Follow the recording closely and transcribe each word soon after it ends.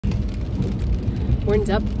Morning,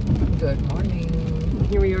 Deb. Good morning.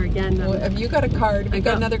 Here we are again. Well, have you got a card? Have you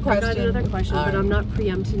got another question? I got another question, but I'm not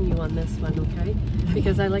preempting you on this one, okay?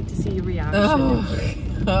 Because I like to see your reaction. Oh, It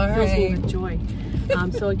fills me with joy.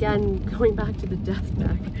 So again, going back to the death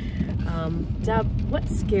deck, Deb, what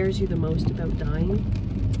scares you the most about dying?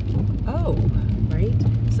 Oh. Right?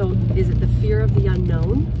 So is it the fear of the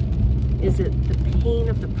unknown? Is it the pain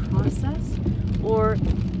of the process? Or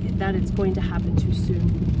that it's going to happen too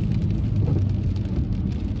soon?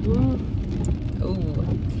 Oh.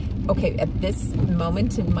 Okay, at this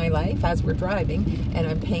moment in my life, as we're driving and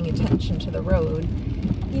I'm paying attention to the road,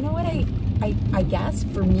 you know what I guess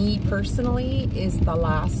for me personally is the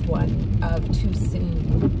last one of too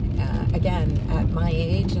soon. Again, at my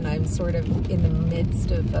age, and I'm sort of in the midst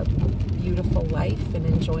of a beautiful life and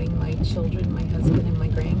enjoying my children, my husband and my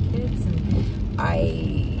grandkids, and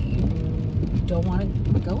I don't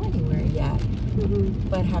want to go anywhere yet. Mm-hmm.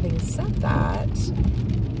 But having said that,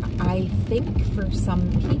 I think for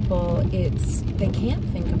some people they can't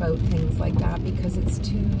think about things like that because it's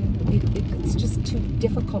just too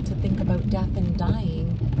difficult to think about death and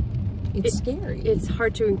dying. It's scary. It's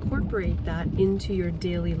hard to incorporate that into your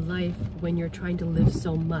daily life when you're trying to live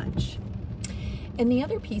so much. And the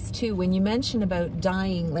other piece too, when you mention about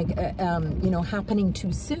dying, like, happening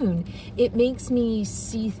too soon, it makes me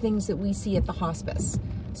see things that we see at the hospice.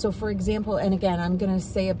 So for example, and again, I'm going to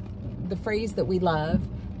say the phrase that we love,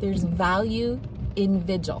 there's value in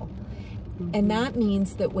vigil. And that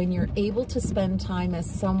means that when you're able to spend time as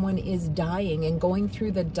someone is dying and going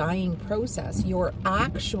through the dying process, you're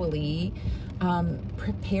actually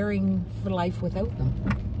preparing for life without them,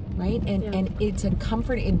 right? And it's a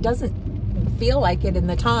comfort. It doesn't feel like it in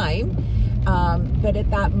the time, but at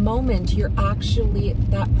that moment, you're actually,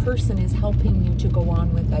 that person is helping you to go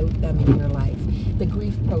on without them in your life. The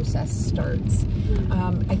grief process starts.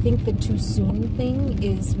 I think the too soon thing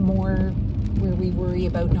is more where we worry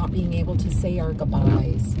about not being able to say our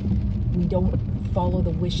goodbyes. We don't follow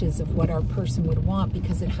the wishes of what our person would want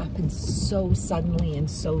because it happens so suddenly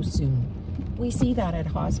and so soon. We see that at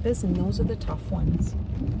hospice, and those are the tough ones.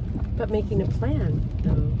 But making a plan,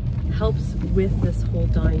 though, helps with this whole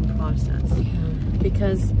dying process. Yeah.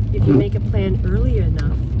 Because if you make a plan early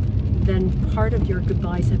enough, then part of your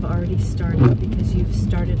goodbyes have already started because you've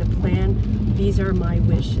started a plan. These are my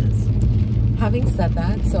wishes. Having said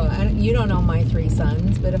that, so you don't know my 3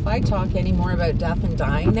 sons, but if I talk any more about death and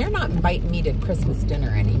dying, they're not inviting me to Christmas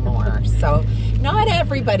dinner anymore. So not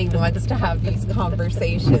everybody wants to have these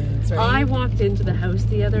conversations, right? I walked into the house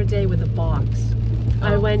the other day with a box.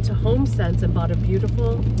 I went to HomeSense and bought a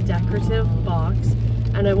beautiful decorative box,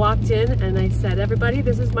 and I walked in and I said, everybody,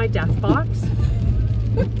 this is my death box.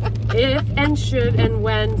 If and should and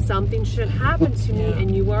when something should happen to me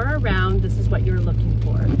and you are around, this is what you're looking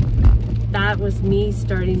for. That was me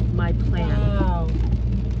starting my plan. Wow.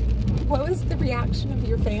 What was the reaction of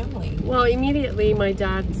your family? Well, immediately my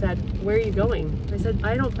dad said, where are you going? I said,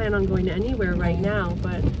 I don't plan on going anywhere right now,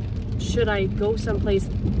 but should I go someplace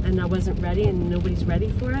and I wasn't ready and nobody's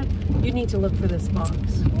ready for it, you need to look for this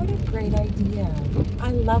box. What a great idea.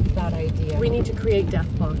 I love that idea. We need to create death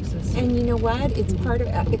boxes. And you know what? It's part of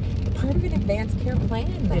an advanced care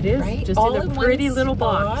plan, then, it is, right? just all in a pretty little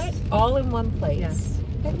box. All in one place. Yes.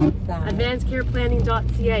 I love that.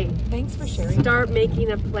 AdvancedCarePlanning.ca. Thanks for sharing. Start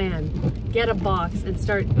making a plan. Get a box and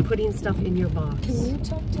start putting stuff in your box. Can you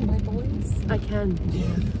talk to my boys? I can.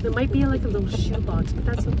 Yeah. It might be like a little shoe box, but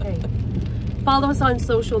that's okay. Follow us on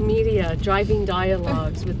social media, Driving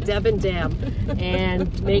Dialogues with Deb and Deb,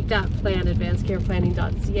 and make that plan,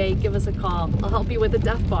 AdvancedCarePlanning.ca. Give us a call. I'll help you with a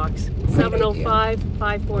death box,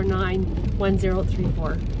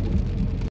 705-549-1034.